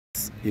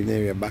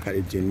Evening, we're back at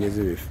the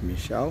gymnasium with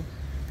Michelle,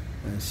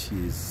 and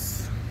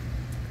she's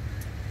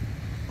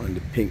on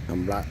the pink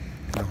and black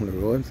down the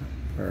road.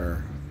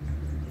 Her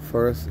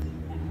first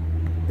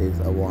is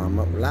a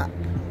warm-up lap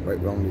right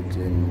around the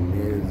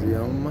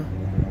gymnasium,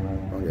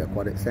 around the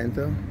aquatic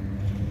center.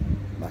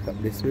 Back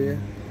up this way,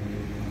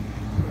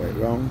 right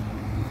round,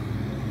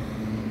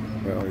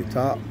 right on the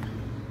top,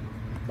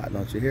 back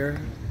down to here,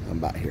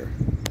 and back here.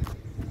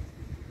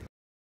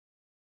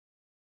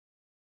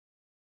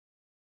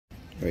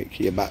 Right,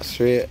 keep your back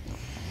straight.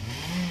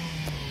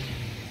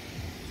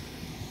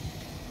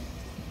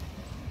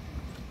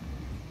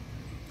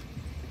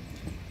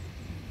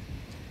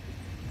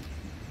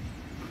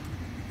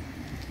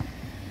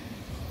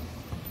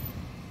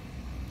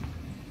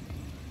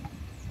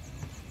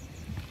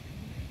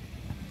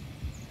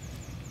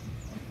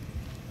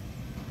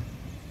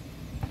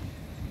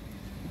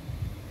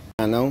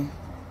 I know.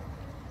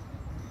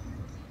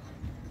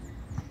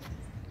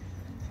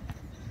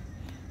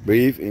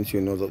 Breathe into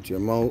your nose, up to your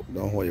mouth.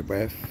 Don't hold your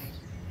breath.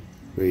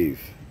 Breathe.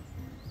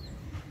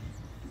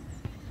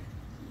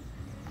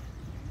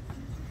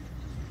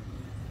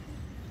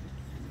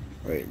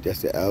 Right,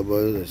 just the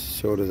elbows and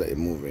shoulders that you're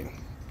moving.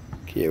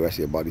 Keep the rest of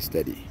your body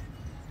steady.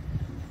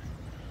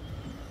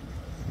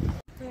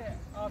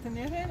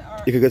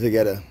 You can go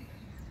together.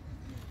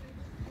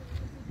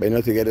 But you're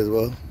not together as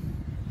well.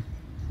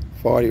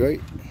 40,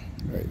 right?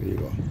 Right, there you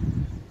go.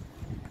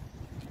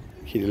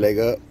 Keep the leg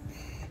up.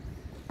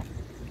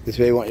 This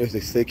way you want you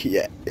to still keep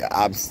your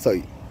abs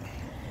tight.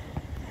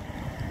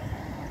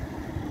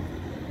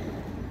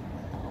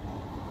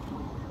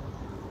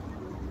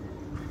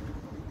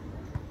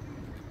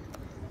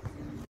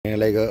 And your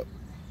leg up.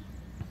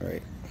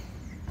 Right.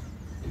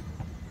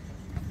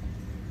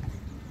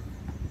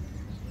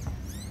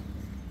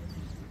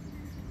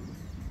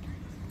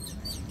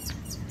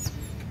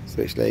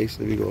 Switch legs,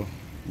 there we go.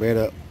 Bring it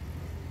up.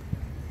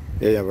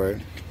 Yeah, bro.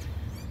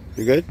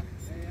 You good?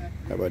 Yeah.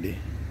 Hi, buddy.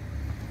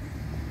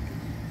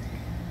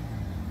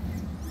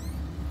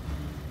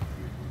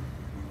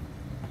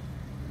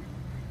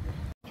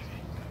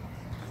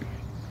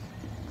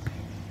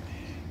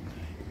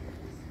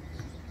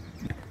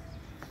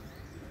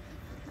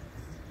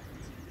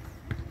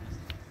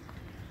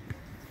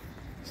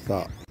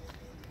 Stop.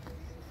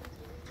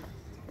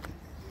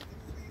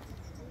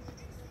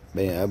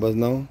 Bend your elbows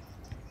now.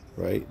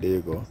 Right, there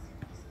you go.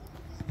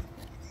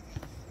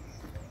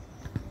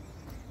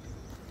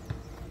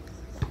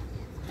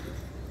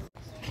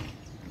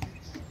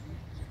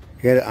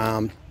 You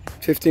get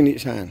 15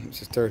 each hand,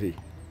 which is 30.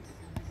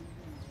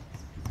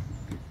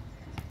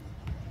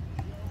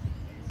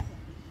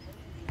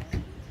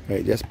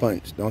 Right, just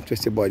punch. Don't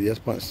twist your body,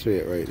 just punch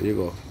straight. Right, there you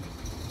go.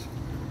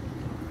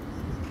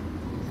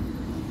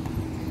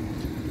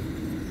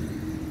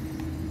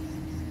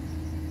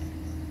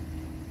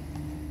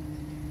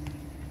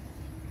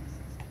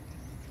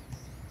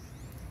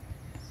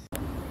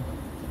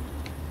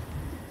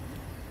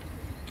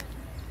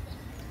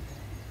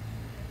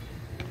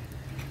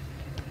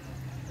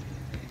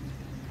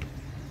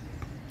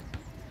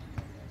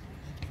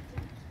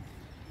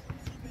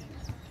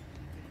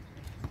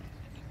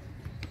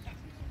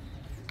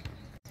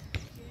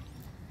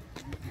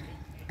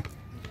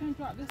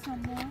 Drop this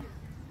one more.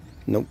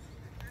 Nope.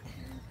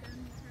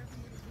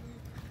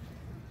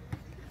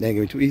 That ain't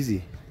gonna be too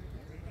easy.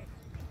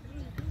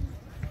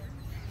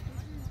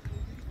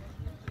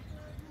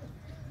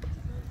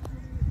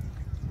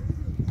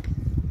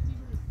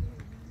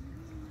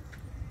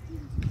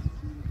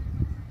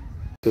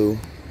 Two,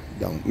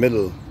 down,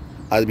 middle,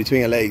 eyes between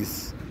your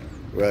legs.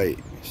 Right,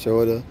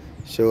 shoulder,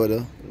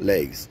 shoulder,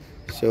 legs.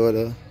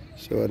 Shoulder,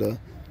 shoulder,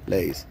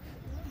 legs.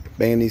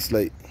 Bang your knees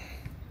slight.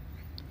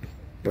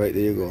 Right,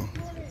 there you go.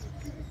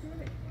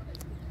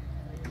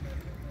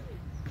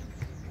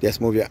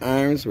 Just move your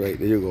arms, right,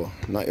 there you go.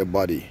 Not your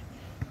body.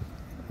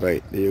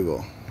 Right, there you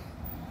go.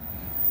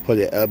 Pull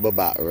your elbow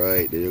back,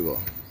 right, there you go.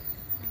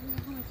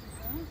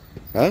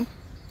 Huh?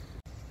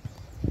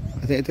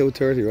 I think until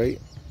 30,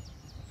 right?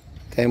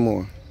 10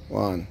 more.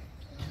 1,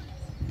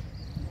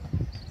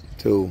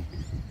 2,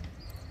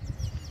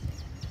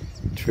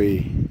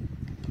 3,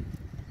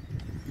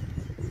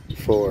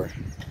 4,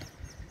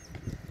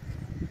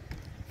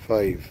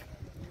 5,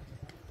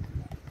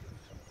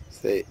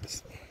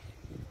 6,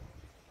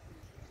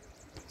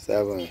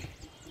 7,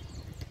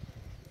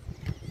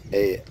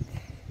 8,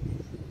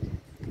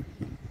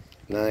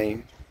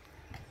 9,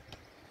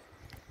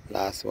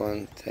 last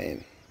one,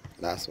 10,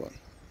 last one.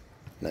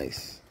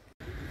 Nice.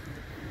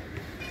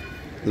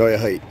 Lower your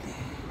height.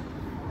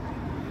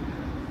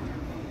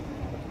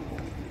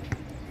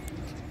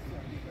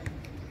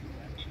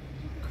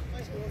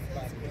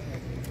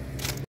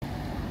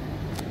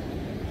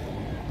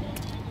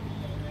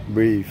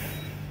 Breathe.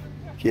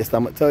 Keep your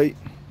stomach tight.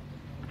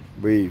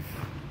 Breathe.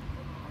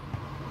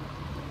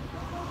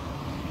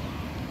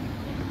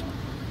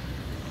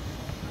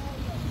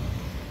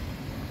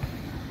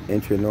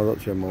 Into your nose,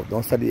 out your mouth.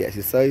 Don't study the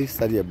exercise,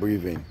 study your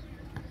breathing.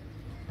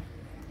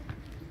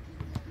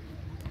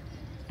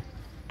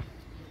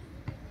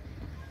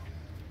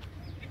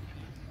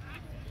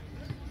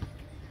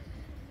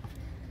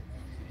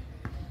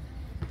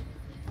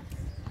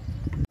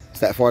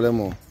 Step further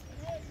more.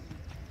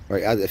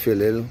 Right, as it feel a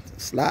little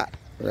slack.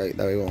 Right,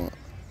 that we want.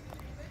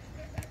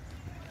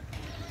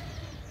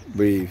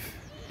 Breathe.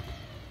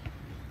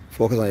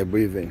 Focus on your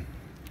breathing.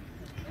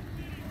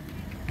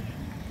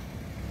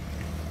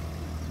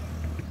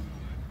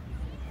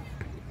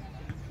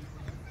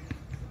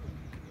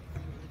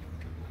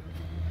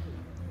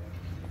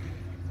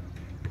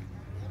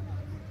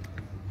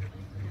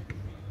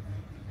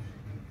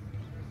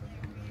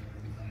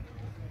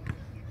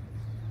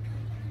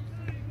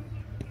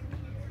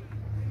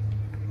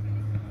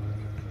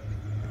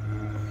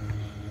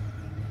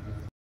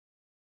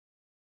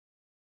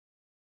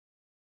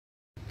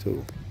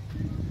 Two,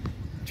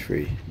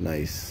 three,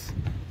 nice.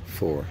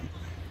 4.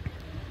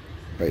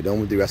 Right, don't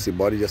move the rest of the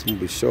body, just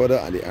move the shoulder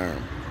and the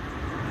arm.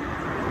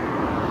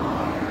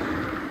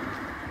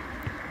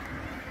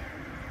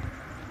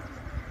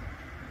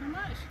 How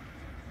much?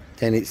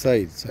 10 each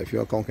side. So if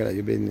you're conquering at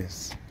your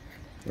business,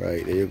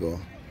 right, there you go.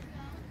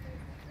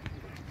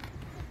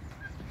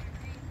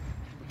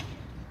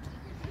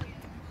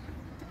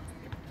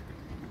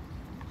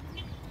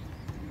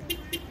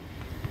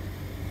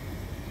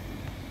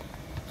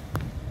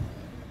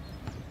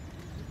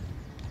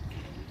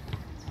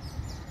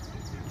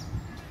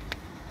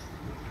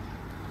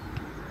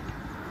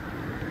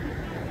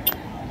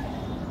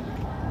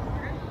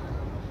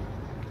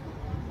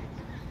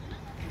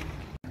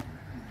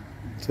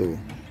 Two,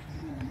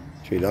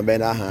 three, don't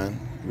bend that hand.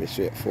 Be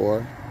straight.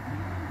 4,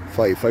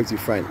 5, 5 to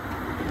front.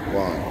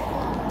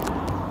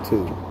 1,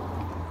 2,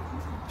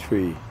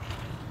 3,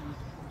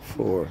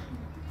 4,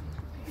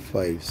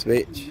 5.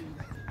 Switch.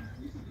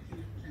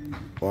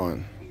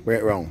 1. Bring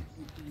it round.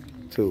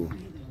 2,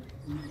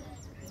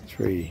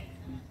 3,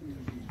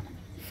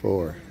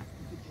 4,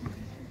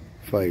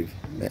 5.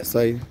 Next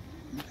side.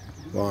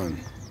 1,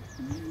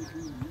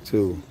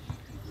 2,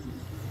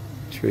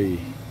 3,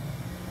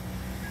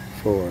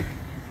 4,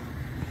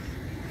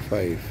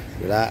 5.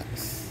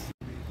 Relax.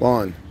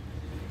 1,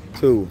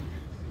 2,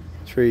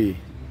 3,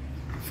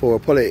 4.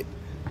 Pull it.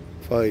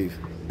 5,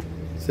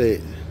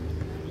 6,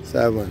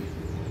 7,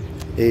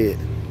 8,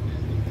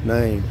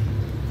 9,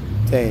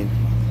 10.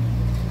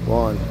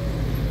 1,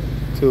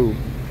 2,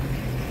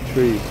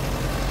 3,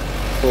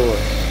 4,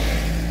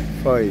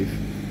 5,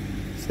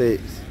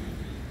 6,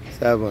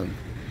 7,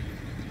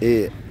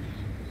 8,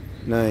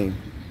 9,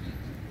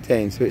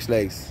 10. Switch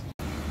legs.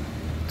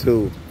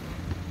 2,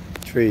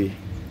 3,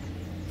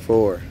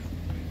 4,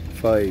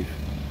 5,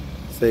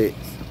 6,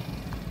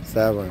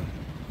 7,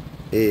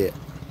 8,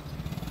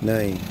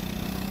 9,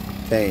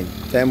 10.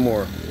 10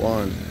 more.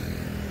 1,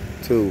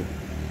 2,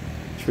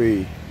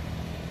 3,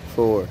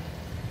 4,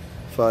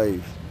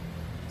 5,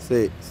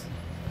 6,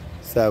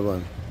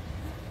 7,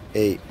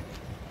 8,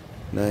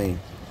 9,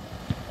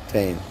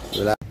 10.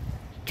 Relax.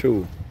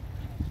 2,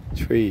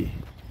 3,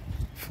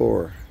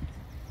 4,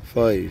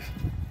 5,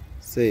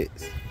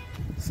 6,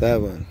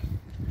 7,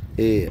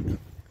 8,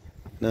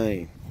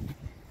 9,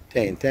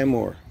 10. 10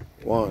 more.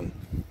 1,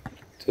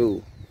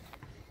 2,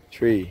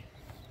 3,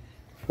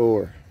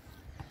 4,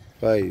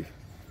 5,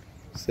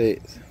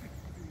 6,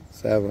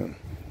 7,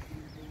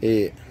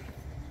 8,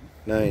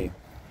 9,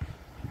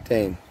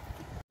 10.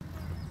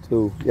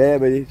 2. Yeah,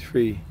 buddy.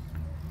 3,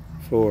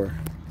 4,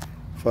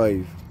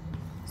 5,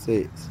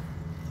 6,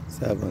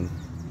 7,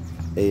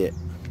 8,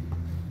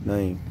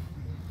 9,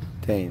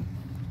 10.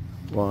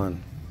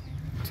 1,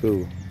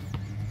 2,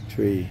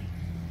 3,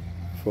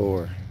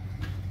 4,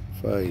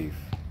 5,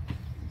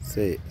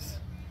 6,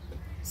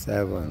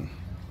 7,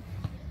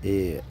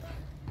 8,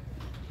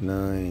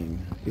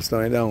 9. You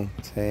slowing it down.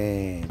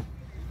 10.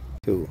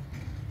 2,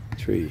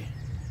 3,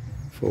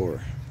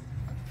 4,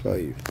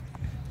 5,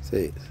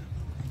 6,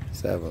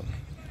 7,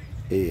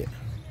 8,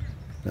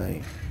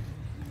 9.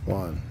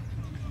 1,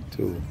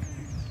 2,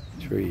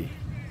 3,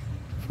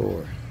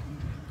 4,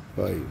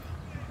 5,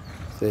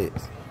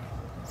 6,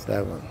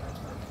 7,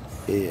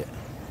 8,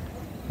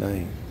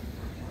 9,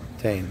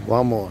 10.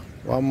 One more.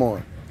 One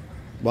more.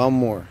 One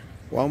more.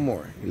 One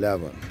more.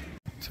 11.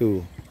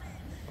 2,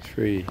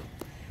 3,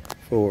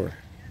 4,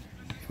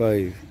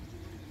 5,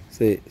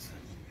 6,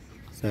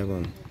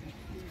 7,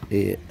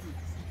 8,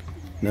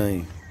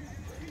 9,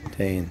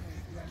 10.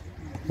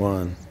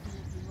 1,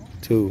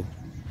 2,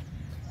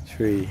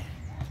 3,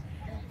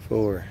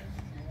 4,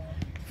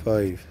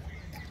 5,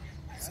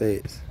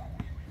 6,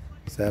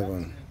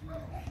 7,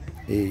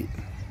 8,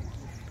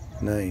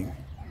 9,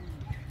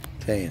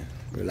 10.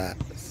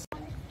 Relax.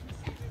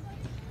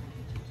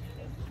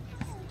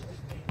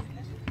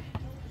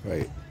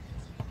 Right.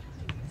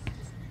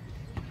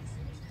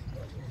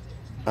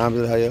 Arms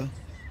a little higher.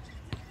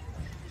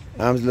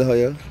 Arms a little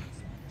higher.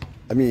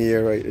 I mean, yeah,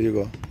 right. There you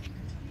go.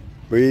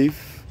 Breathe.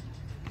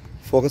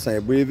 Focus on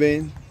your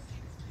breathing.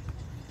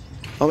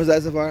 How much is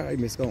that so far? I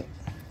missed count.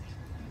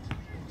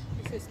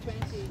 This is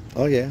 20.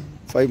 Oh, yeah.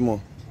 5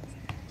 more.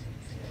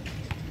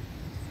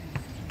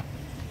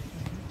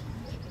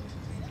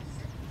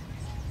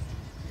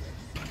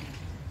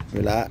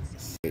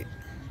 Relax.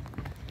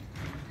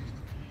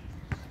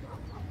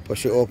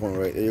 Push it open,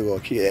 right? There you go.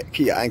 Keep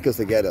your ankles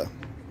together.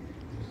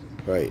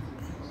 Right.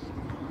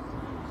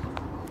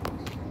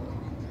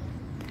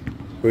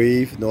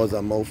 Breathe, nose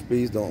and mouth,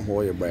 please. Don't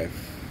hold your breath.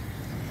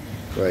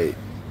 Right.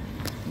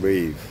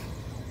 Breathe.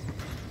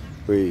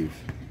 Breathe.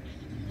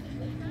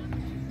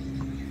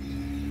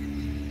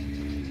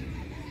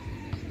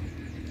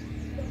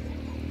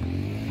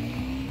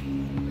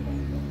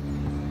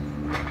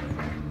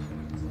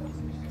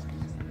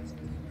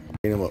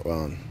 Bring them up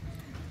round.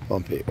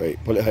 Pump it,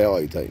 right. Pull it high all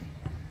the time.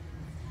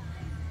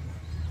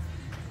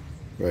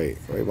 Right,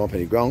 right, bump in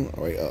the ground,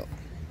 right up.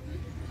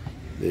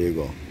 There you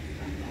go.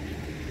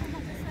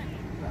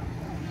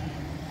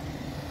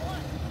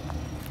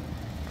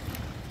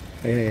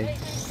 Hey, hey.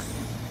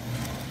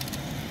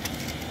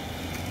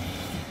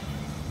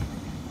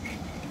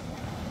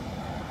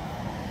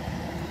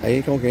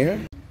 Hey, come here.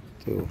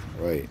 2,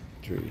 right,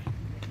 3,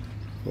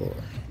 4,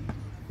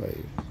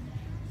 5,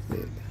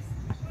 6,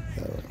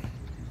 7,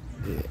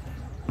 8,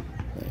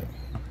 9,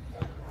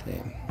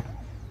 10.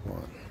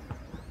 1,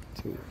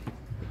 2,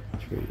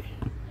 3,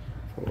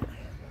 4,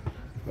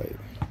 5,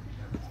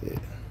 6,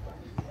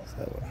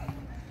 7,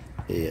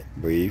 8.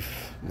 Breathe.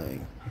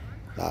 9.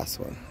 Last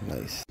one.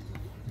 Nice.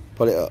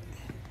 Pull it up.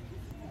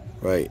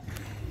 Right.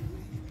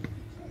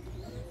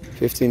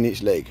 15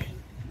 each leg.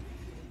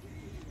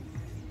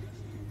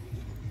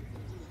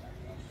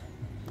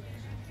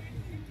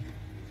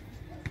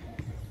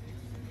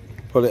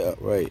 Pull it up.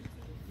 Right.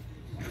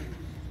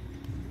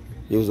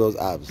 Use those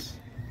abs.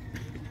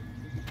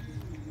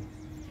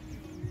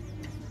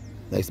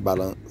 Nice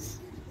balance.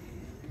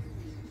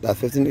 That's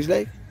 15 each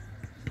leg?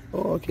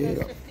 Oh, okay.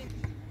 That's 15.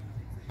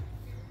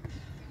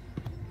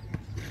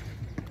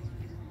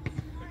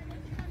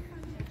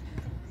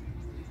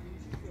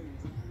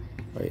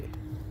 Right.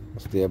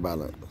 Stay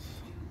balanced.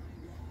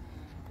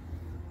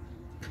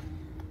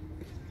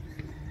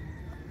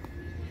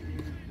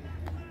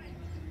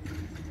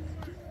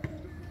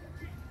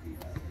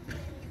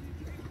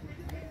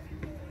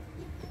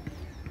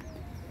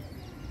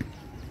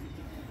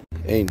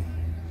 In.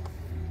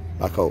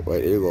 Back out.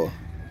 Right. There you go.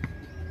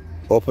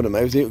 Open them.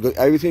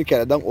 Everything you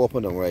can. Don't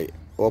open them. Right.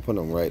 Open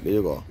them. Right. There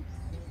you go.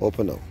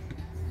 Open them.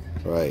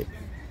 Right.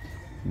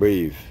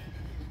 Breathe.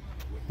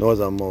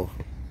 Nose and mouth.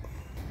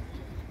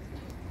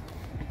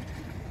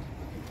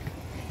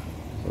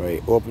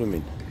 Right. Open them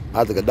in.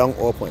 As they go down,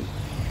 open.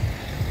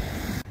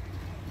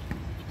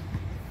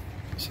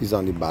 She's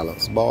on the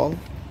balance ball.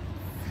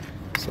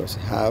 So she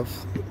have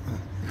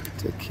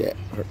to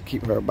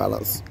keep her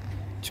balance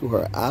to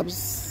her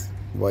abs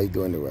while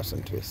doing the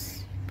Russian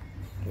twist,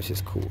 which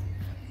is cool.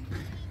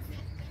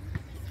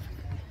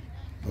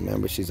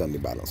 Remember, she's on the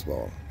balance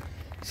ball.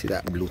 See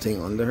that blue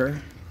thing under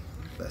her?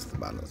 That's the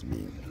balance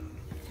beam,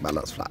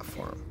 balance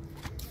platform.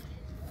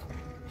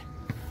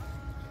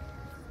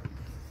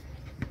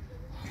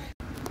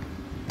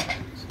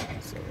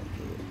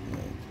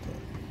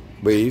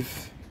 Breathe.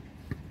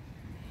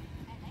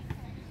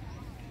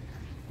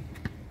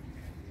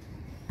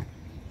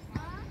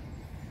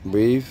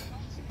 Breathe.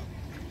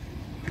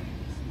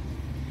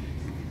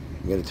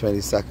 Get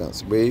 20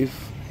 seconds. Breathe.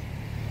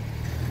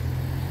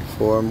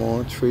 4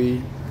 more.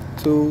 3,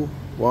 2,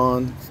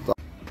 1.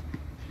 Stop.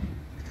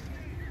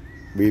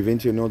 Breathe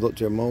into your nose, out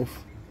your mouth.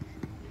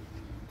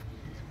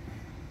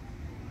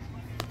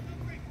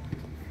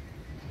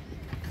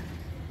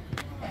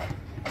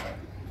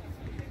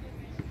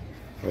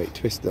 Right,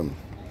 twist them.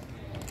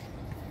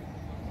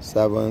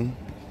 7,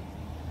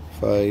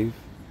 5,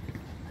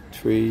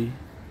 3,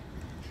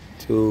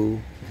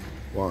 2,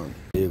 1.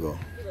 There you go.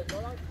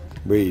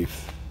 Breathe.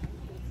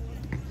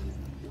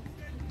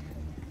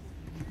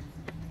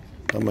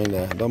 Don't mind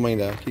that. Don't mind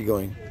that. Keep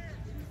going.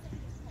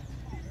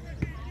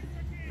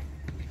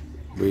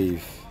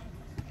 Breathe.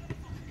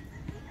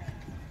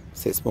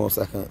 6 more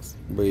seconds.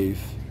 Breathe.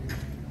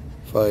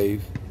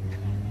 5,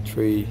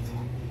 3,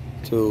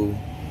 2,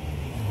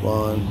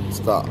 1.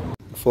 Stop.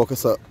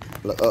 Focus up.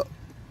 Look up.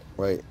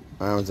 Right.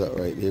 Arms up.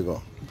 Right. There you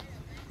go.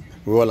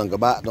 Roll and go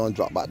back. Don't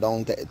drop back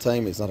down. Take the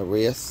time. It's not a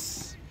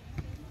race.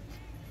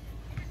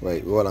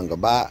 Right. Roll and go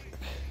back.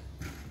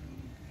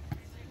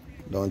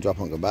 Don't drop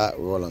and go back.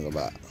 Roll and go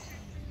back.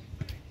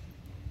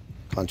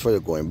 Control you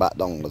going back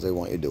down because they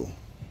want you to do.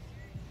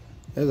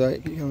 That's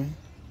alright. Keep coming.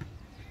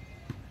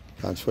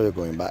 Control you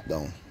going back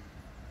down.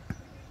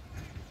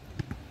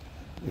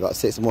 You got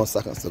 6 more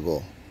seconds to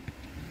go.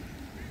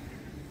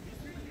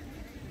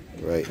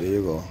 Right, there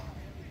you go.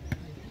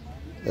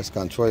 Let's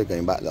control you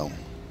going back down.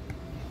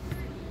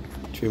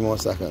 3 more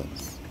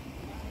seconds.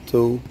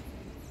 2.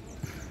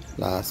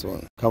 Last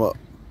one. Come up.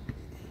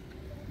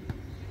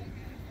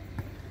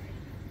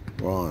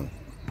 1.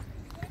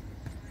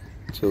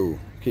 2.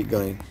 Keep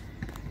going.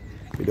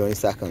 You're doing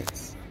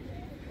seconds.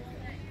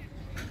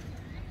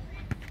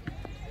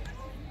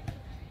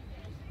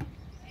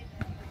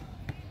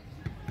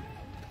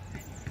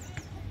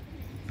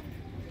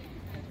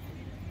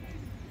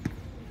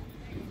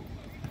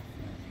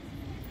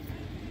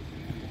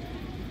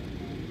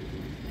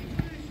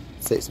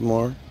 Six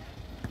more.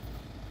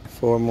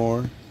 4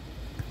 more.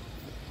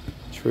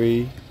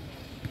 3,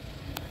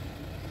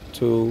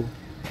 2.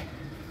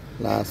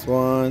 Last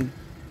one.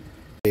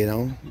 You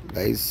know,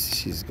 guys,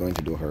 she's going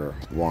to do her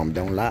warm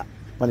down lap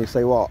From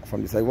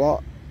the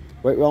sidewalk,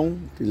 right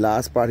round, the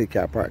last part, the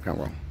car park come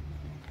round.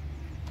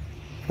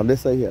 From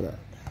this side here,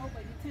 Oh,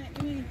 but the tent,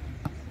 you mean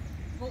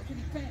go to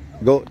the tent?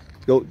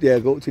 Okay.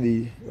 go to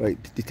the,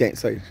 right, the tent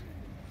side.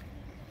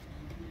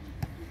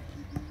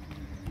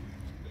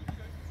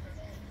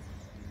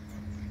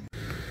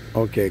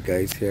 Okay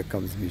guys, here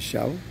comes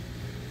Michelle,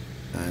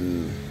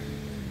 and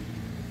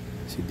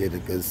she did a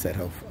good set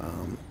of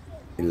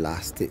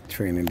elastic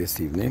training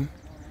this evening,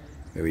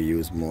 where we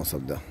used most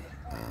of the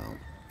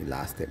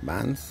elastic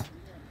bands,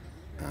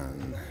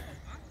 and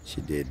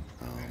she did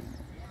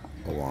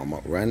a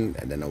warm-up run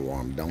and then a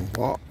warm-down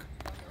walk.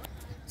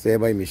 Say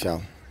bye,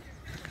 Michelle.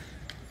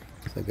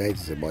 So guys,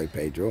 it's a boy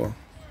Pedro.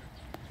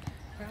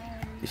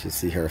 You should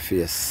see her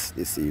face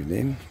this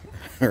evening,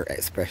 her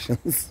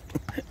expressions.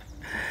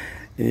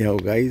 Anyhow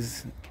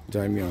guys,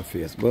 join me on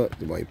Facebook,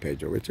 the boy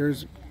Pedro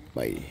Richards.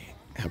 Bye.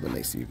 Have a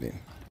nice evening.